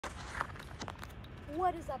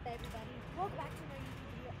What is up, everybody? Welcome back to another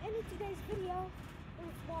YouTube video. And in today's video, or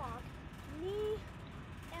vlog, me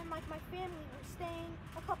and my family were staying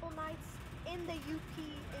a couple nights in the UP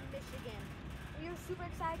in Michigan. We are super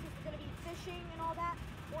excited because we're going to be fishing and all that.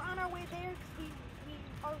 We're on our way there because we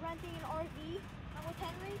are renting an RV. I'm with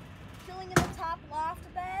Henry, chilling in the top loft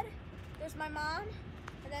bed. There's my mom,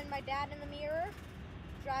 and then my dad in the mirror,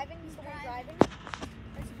 driving. He's the one driving.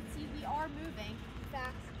 As you can see, we are moving, in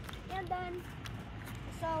fact. And then,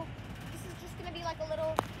 so this is just gonna be like a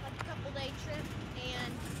little, couple day trip,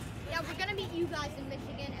 and yeah, we're gonna meet you guys in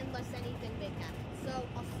Michigan unless anything big happens. So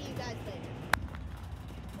I'll see you guys later.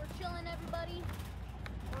 We're chilling, everybody.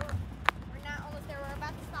 We're not almost there. We're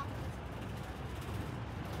about to stop.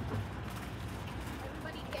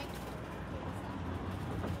 Everybody, gang.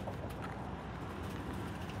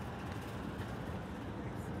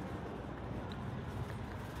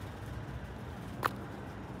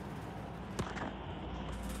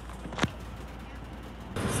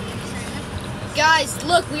 Guys,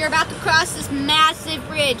 look, we are about to cross this massive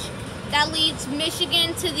bridge that leads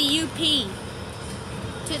Michigan to the UP,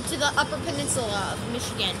 to the upper peninsula of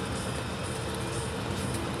Michigan.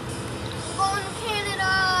 We're going to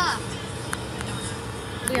Canada!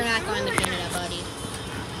 We are not going to Canada, buddy.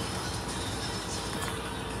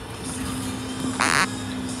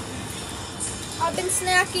 I've been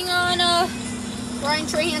snacking on Ryan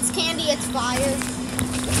Trahan's candy. It's fire.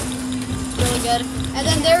 Really good. And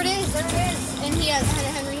then there it is. And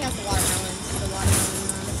Henry has the watermelons.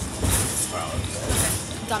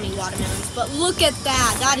 Gummy watermelons. But look at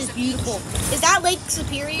that. That is beautiful. Is that Lake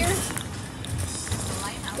Superior?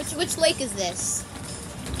 Which lake is this?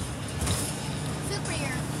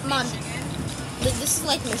 Superior. Mom. This is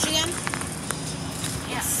Lake Michigan?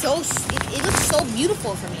 Yeah. It looks so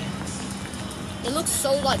beautiful from here. It looks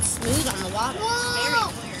so like smooth on the water.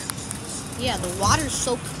 Whoa. Very clear. Yeah, the water's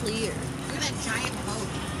so clear. Look at that giant boat.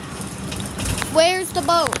 Where's the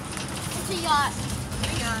boat? It's a yacht.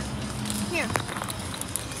 A yacht. Here.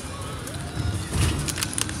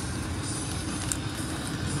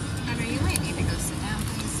 Henry, you might need to go sit down,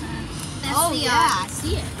 please. That's the yacht. I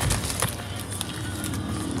see it.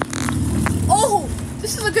 Oh,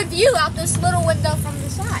 this is a good view out this little window from the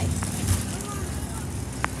side.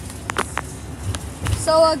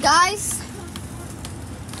 So, guys,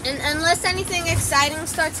 unless anything exciting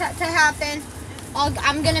starts to happen,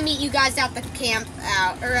 I'm gonna meet you guys at the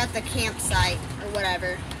at the campsite or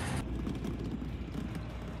whatever.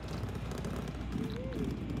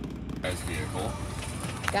 Vehicle.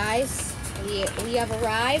 Guys, we have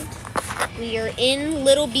arrived. We are in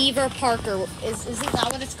Little Beaver Park, or is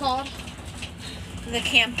that what it's called? The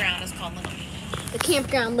campground is called Little Beaver. The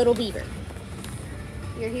campground Little Beaver.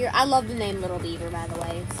 You're here. I love the name Little Beaver, by the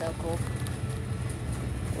way. It's so cool.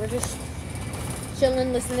 We're just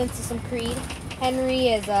chilling, listening to some Creed. Henry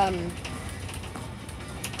is, I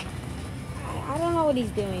don't know what he's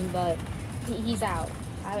doing, but he's out.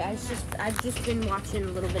 I've just been watching a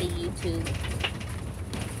little bit of YouTube.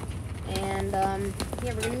 And,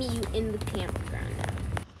 yeah, we're gonna meet you in the campground now.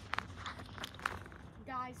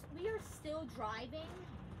 Guys, we are still driving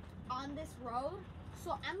on this road,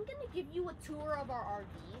 so I'm gonna give you a tour of our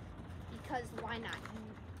RV, because why not?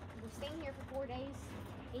 We're staying here for 4 days,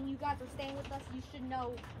 and you guys are staying with us. You should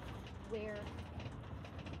know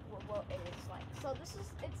what it is like. So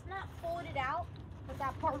it's not folded out, but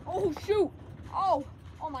that part, oh shoot, oh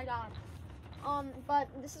my god. But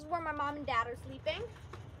this is where my mom and dad are sleeping.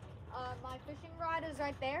 My fishing rod is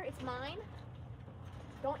right there, it's mine.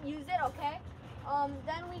 Don't use it, okay?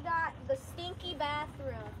 Then we got the stinky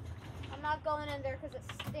bathroom. I'm not going in there because it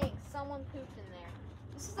stinks. Someone pooped in there.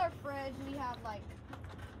 This is our fridge. We have like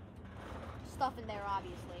stuff in there,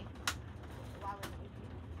 obviously. Why would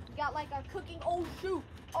we got like our cooking. Oh shoot!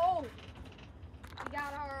 Oh, we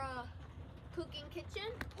got our cooking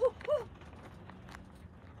kitchen. Woo, woo.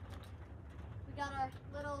 We got our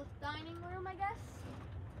little dining room, I guess.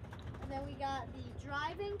 And then we got the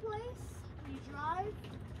driving place. We drive.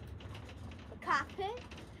 The cockpit.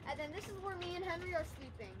 And then this is where me and Henry are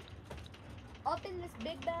sleeping. Up in this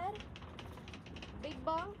big bed, big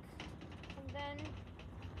bunk, and then,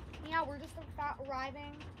 yeah, we're just about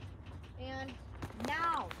arriving, and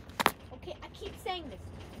now, okay, I keep saying this,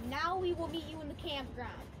 now we will meet you in the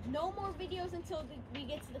campground. No more videos until we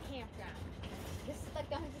get to the campground. This is like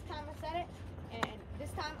the 100th time I said it, and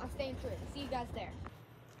this time I'm staying true. See you guys there.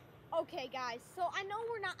 Okay, guys, so I know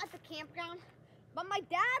we're not at the campground, but my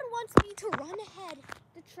dad wants me to run ahead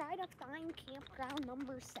to try to find campground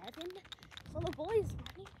number 7. So the boys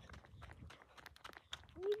running.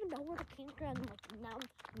 I don't even know where the campground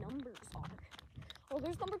numbers are. Well,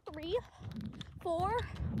 there's number 3, 4.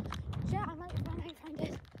 Yeah, I might find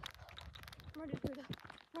it. I'm running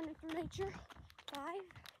through nature. 5.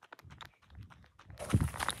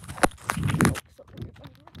 So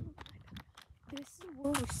this is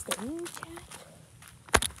where we're staying, chat.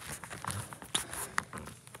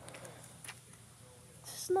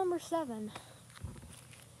 This is number 7.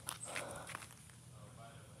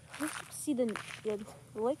 You can see the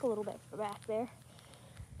lake a little bit back there.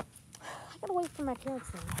 I gotta wait for my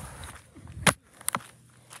parents now.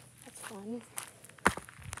 That's fun.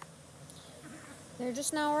 They're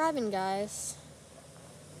just now arriving, guys.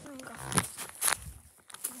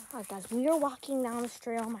 Alright, guys, we are walking down this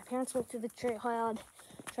trail. My parents went to the trailhead,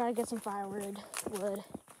 try to get some firewood, wood.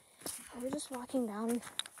 We're just walking down the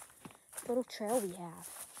little trail we have.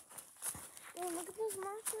 Oh, look at those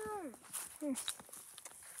mushrooms.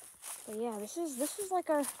 But yeah, this is like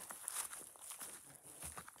our.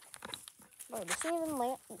 Bro, this ain't even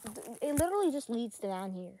land. It literally just leads to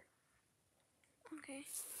down here. Okay.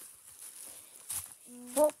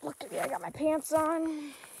 Well, look at me. I got my pants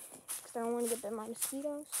on because I don't want to get bit by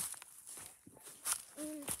mosquitoes.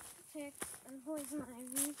 Tick and poison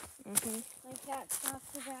ivy. Like that stuff,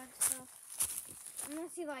 the bad stuff.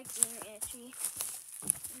 Unless you like being itchy.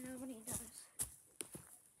 Nobody does.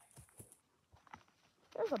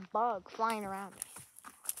 There's a bug flying around me.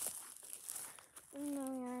 No,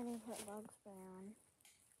 we already put bug spray on.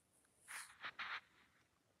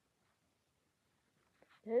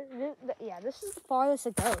 Yeah, this is the farthest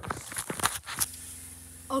it goes.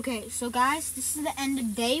 Okay, so guys, this is the end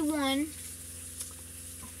of day 1. I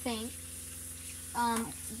think.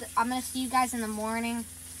 I'm gonna see you guys in the morning.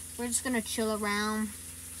 We're just gonna chill around,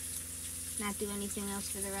 not do anything else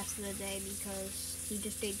for the rest of the day because we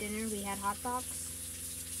just ate dinner. We had hot dogs.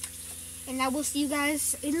 And I will see you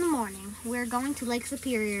guys in the morning. We're going to Lake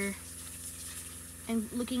Superior and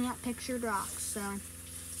looking at pictured rocks. So,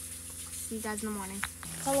 see you guys in the morning.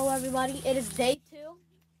 Hello, everybody. It is day 2.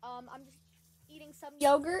 I'm just eating some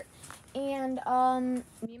yogurt. And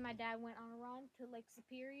me and my dad went on a run to Lake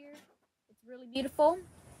Superior. It's really beautiful.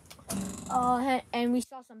 And we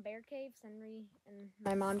saw some bear caves. Henry and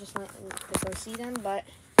my mom just went to go see them. But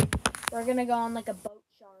we're going to go on like a boat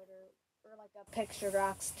charter. Or like a pictured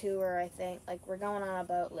rocks tour, I think. Like, we're going on a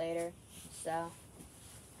boat later. So,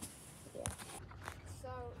 yeah.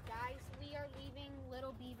 So, guys, we are leaving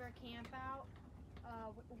Little Beaver Camp out.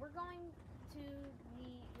 We're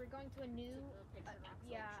going to a new,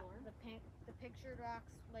 the Pictured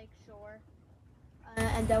Rocks Lake Shore.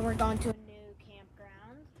 And then we're going to a new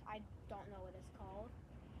campground. I don't know what it's called.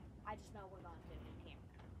 I just know we're going to a new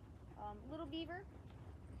campground. Little Beaver,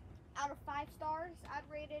 out of 5 stars, I'd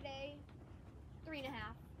rate it a 3.5. 4.5.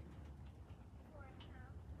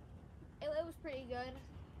 It was pretty good.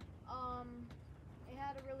 It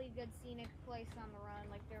had a really good scenic place on the run.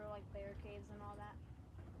 Like, there were like bear caves and all that.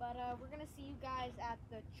 But we're gonna see you guys at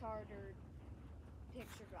the chartered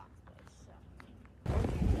Pictured Rocks place. So.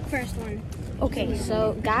 First one. Okay,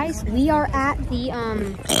 so guys, we are at the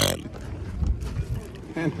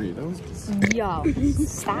Henry, those. Yo,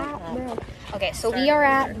 stop, bro. Okay, so we are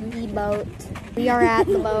at the boat.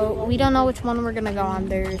 We don't know which one we're gonna go on.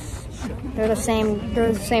 They're the same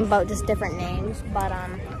boat, just different names. But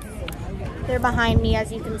they're behind me,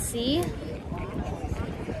 as you can see.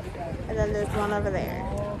 And then there's one over there.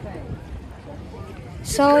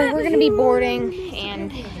 So we're gonna be boarding,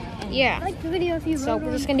 and yeah. Like the video if you So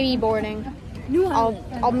we're just gonna be boarding.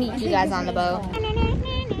 I'll meet you guys on the boat.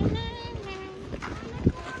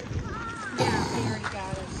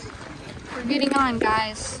 We're getting on,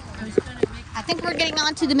 guys. I think we're getting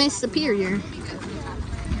on to the Miss Superior.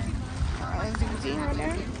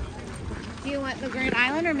 Do you want the Grand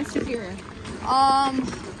Island or Mr. Superior?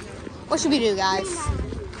 What should we do, guys?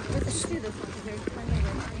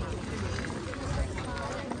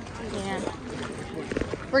 Yeah.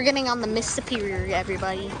 We're getting on the Miss Superior,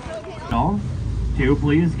 everybody. All to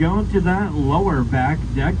please go to that lower back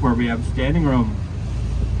deck where we have standing room.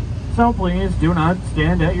 So please do not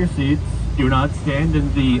stand at your seats. Do not stand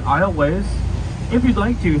in the aisleways. If you'd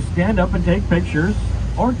like to stand up and take pictures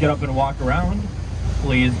or get up and walk around,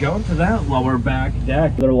 please go to that lower back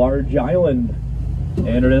deck. The large island.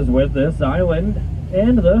 And it is with this island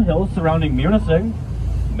and the hills surrounding Munising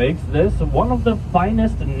makes this one of the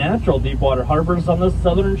finest natural deepwater harbors on the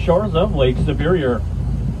southern shores of Lake Superior.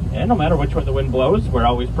 And no matter which way the wind blows, we're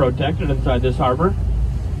always protected inside this harbor.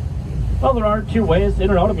 Well, there are 2 ways in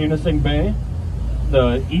and out of Munising Bay.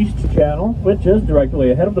 The east channel, which is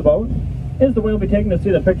directly ahead of the boat, is the way we'll be taking to see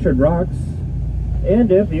the pictured rocks. And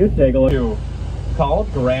if you take a look, called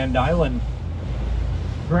Grand Island.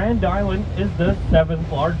 Grand Island is the 7th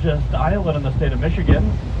largest island in the state of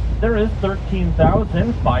Michigan. There is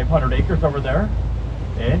 13,500 acres over there,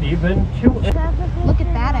 and even 2... Look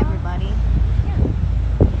at that, everybody.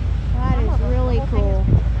 That is really cool.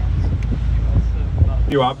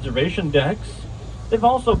 Few observation decks. They've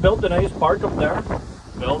also built a nice park up there,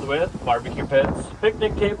 filled with barbecue pits,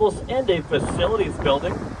 picnic tables, and a facilities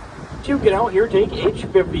building. To get out here, take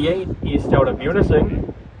H58 east out of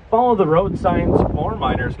Munising. Follow the road signs for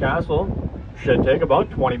Miners Castle. Should take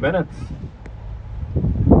about 20 minutes.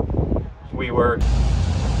 We were...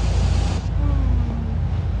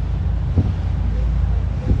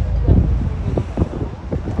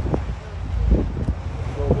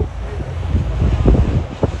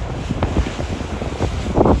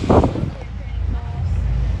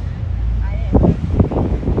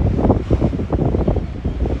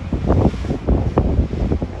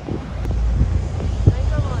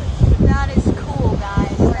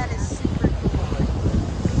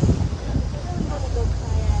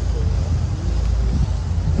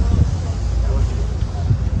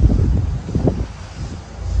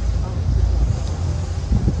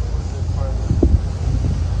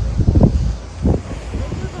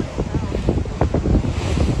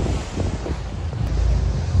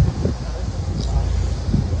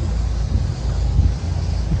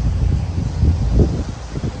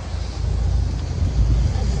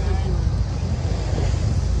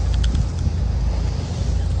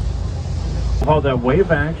 How that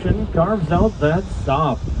wave action carves out that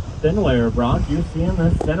soft, thin layer of rock you see in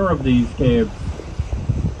the center of these caves.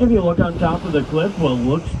 If you look on top of the cliff, what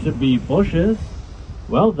looks to be bushes,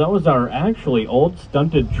 well, those are actually old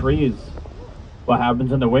stunted trees. What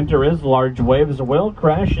happens in the winter is large waves will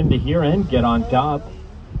crash into here and get on top,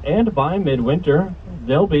 and by midwinter,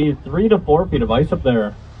 there'll be 3 to 4 feet of ice up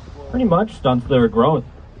there. Pretty much stunts their growth.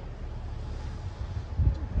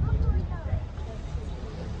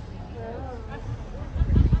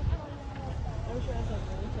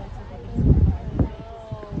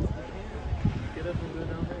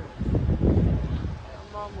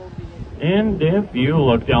 And if you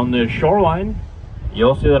look down this shoreline,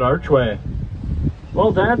 you'll see that archway.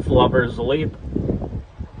 Well, that's Lover's Leap.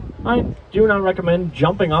 I do not recommend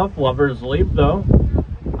jumping off Lover's Leap, though.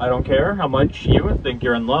 I don't care how much you think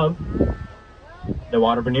you're in love. The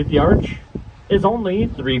water beneath the arch is only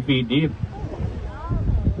 3 feet deep.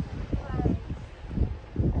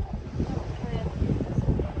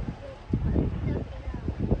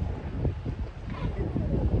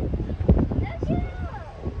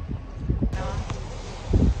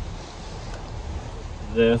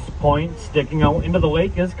 This point sticking out into the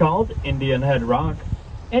lake is called Indian Head Rock,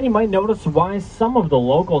 and you might notice why some of the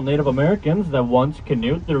local Native Americans that once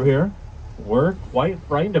canoed through here were quite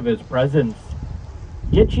frightened of his presence.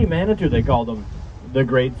 Gitche Manitou, they called him, the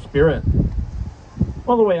Great Spirit.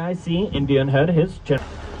 Well, the way I see Indian Head, his chin...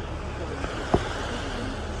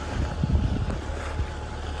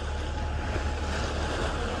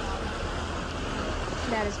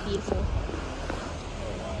 That is beautiful.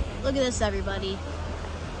 Look at this, everybody.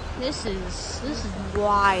 This is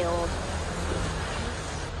wild.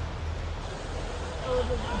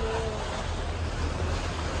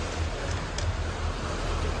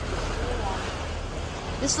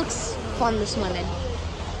 This looks fun to swim in.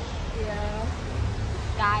 Yeah.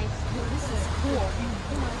 Guys, this is cool.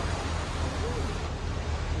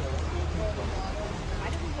 Why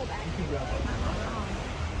did we go back?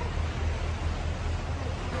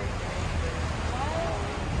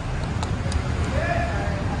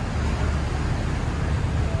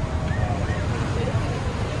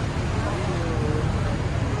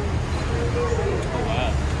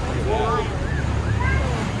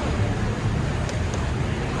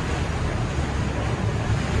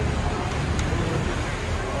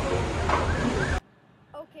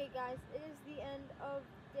 Okay guys, it is the end of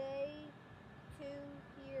day 2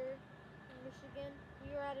 here in Michigan.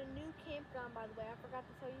 We are at a new campground, by the way. I forgot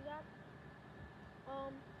to tell you that.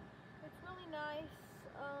 It's really nice,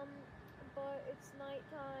 but it's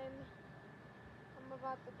nighttime. I'm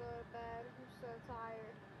about to go to bed. I'm so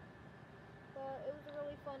tired. But it was a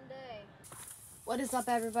really fun day. What is up,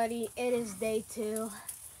 everybody? It is day 2,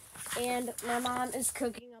 and my mom is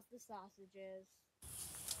cooking up the sausages.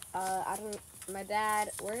 My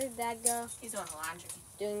dad, where did Dad go? He's doing the laundry.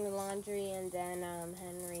 Doing the laundry, and then,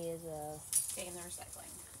 Henry is, Taking the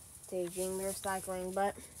recycling. taking the recycling,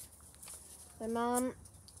 but my mom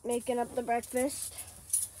making up the breakfast.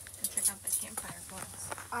 And check out the campfire for us.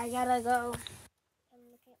 I gotta go on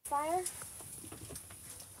the campfire.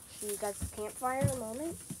 Show you guys the campfire in a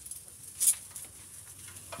moment.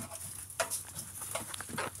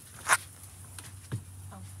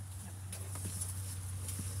 Oh,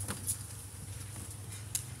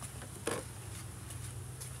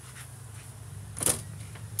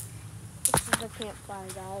 campfire,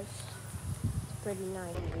 guys. It's pretty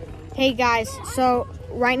nice. Hey guys, so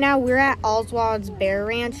right now we're at Oswald's Bear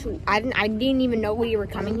Ranch. I didn't even know we were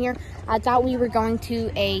coming here. I thought we were going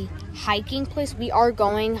to a hiking place. We are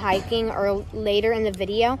going hiking or later in the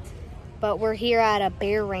video, but we're here at a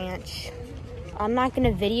bear ranch. I'm not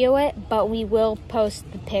gonna video it, but we will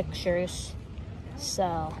post the pictures.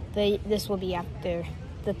 So this will be after,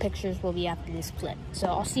 the pictures will be after this clip. So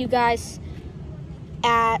I'll see you guys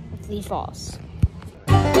at the falls.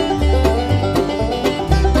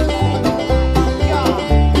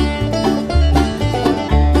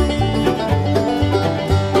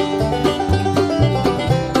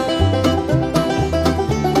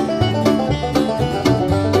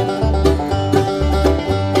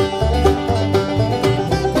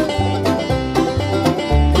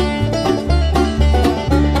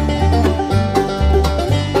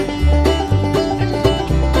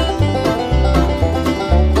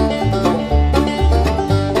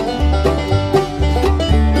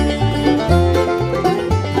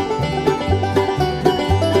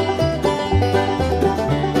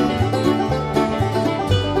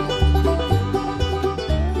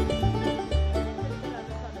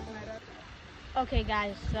 Okay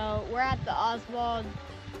guys, so we're at the Oswald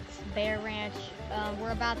Bear Ranch.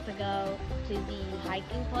 We're about to go to the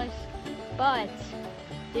hiking place, but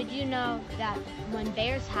did you know that when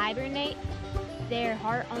bears hibernate, their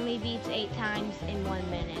heart only beats 8 times in 1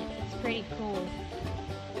 minute? It's pretty cool.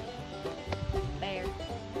 Bear.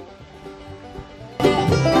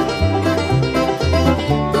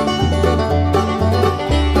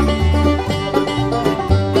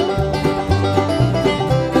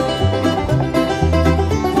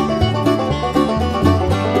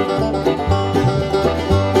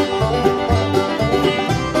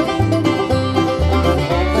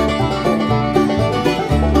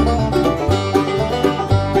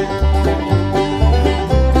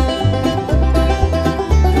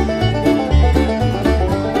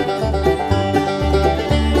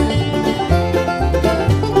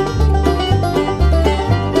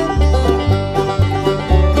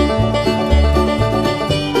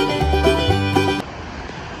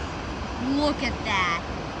 Look at that.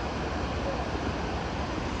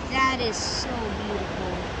 That is so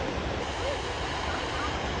beautiful.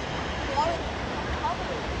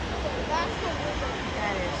 That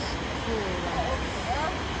is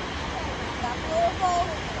cool.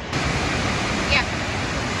 Yeah.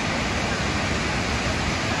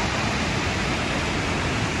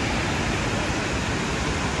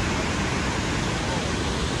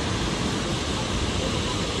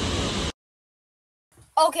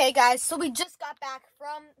 Okay guys, so we just got back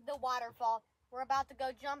from the waterfall. We're about to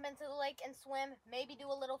go jump into the lake and swim, maybe do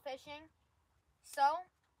a little fishing. So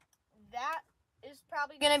that is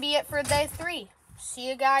probably gonna be it for day 3. See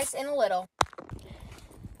you guys in a little.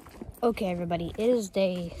 Okay everybody, it is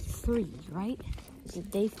day 3, right? Is it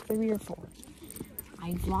day 3 or 4?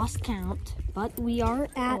 I've lost count, but we are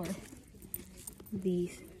at the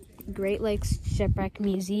Great Lakes Shipwreck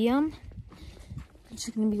Museum.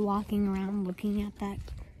 Just gonna be walking around looking at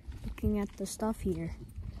the stuff here.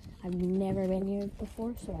 I've never been here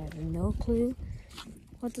before, so I have no clue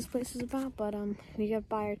what this place is about, but we gotta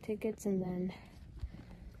buy our tickets and then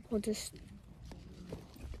we'll just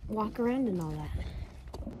walk around and all that.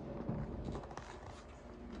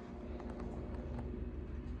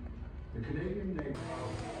 The Canadian name.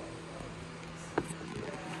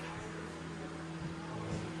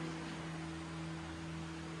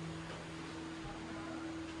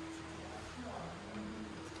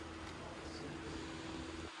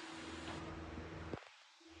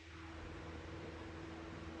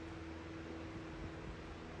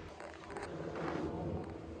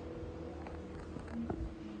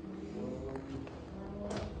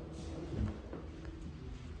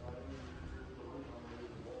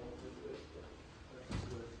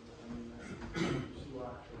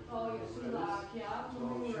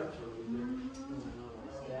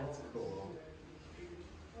 That's cool.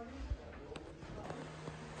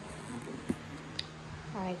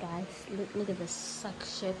 Alright guys, look at this, suck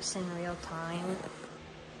ships in real time.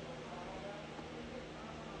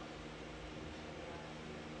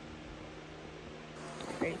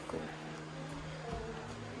 Pretty cool.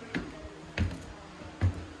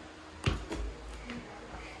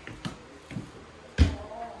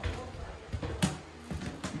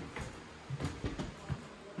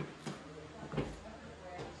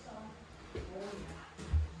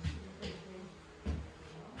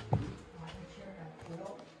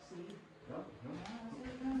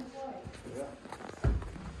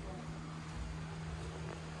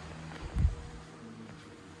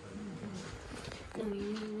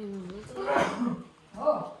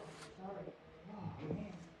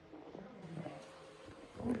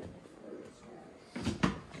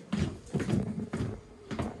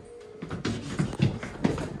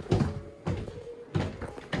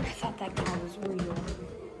 that guy was real.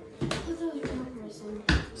 I thought that was a real person.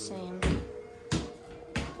 Same.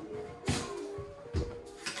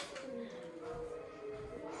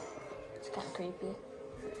 It's kind of creepy.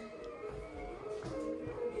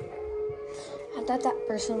 I thought that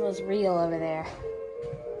person was real over there.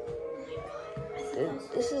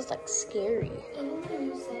 This is like scary.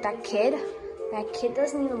 That kid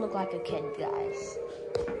doesn't even look like a kid, guys.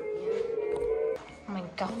 Oh my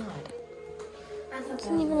god.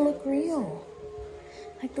 Doesn't even look real.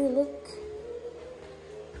 Like they look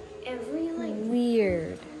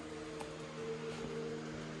weird.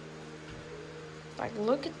 Like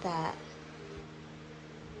look at that.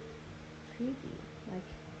 Creepy. Like,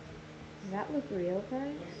 does that look real,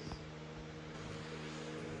 guys?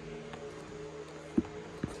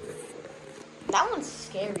 That one's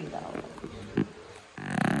scary though.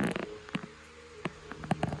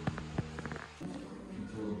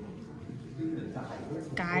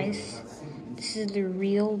 Guys, this is the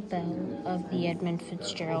real bell of the Edmund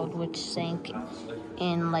Fitzgerald, which sank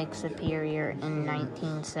in Lake Superior in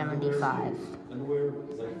 1975.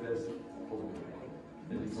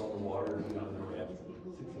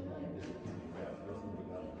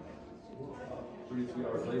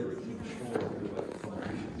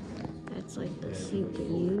 That's like the seat they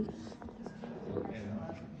use.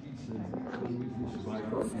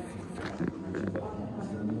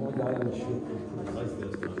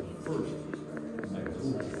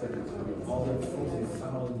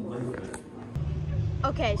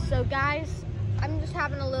 Okay, so guys, I'm just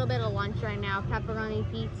having a little bit of lunch right now. Pepperoni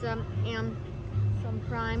pizza and some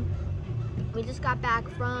prime. We just got back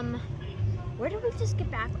from, where did we just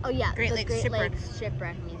get back? Oh yeah, Great the Lakes Great Shipwreck. Lakes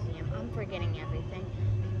Shipwreck Museum. I'm forgetting everything.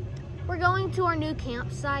 We're going to our new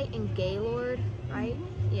campsite in Gaylord, right?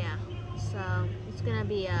 Yeah, so it's gonna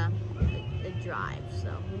be a drive.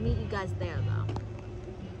 So we'll meet you guys there though.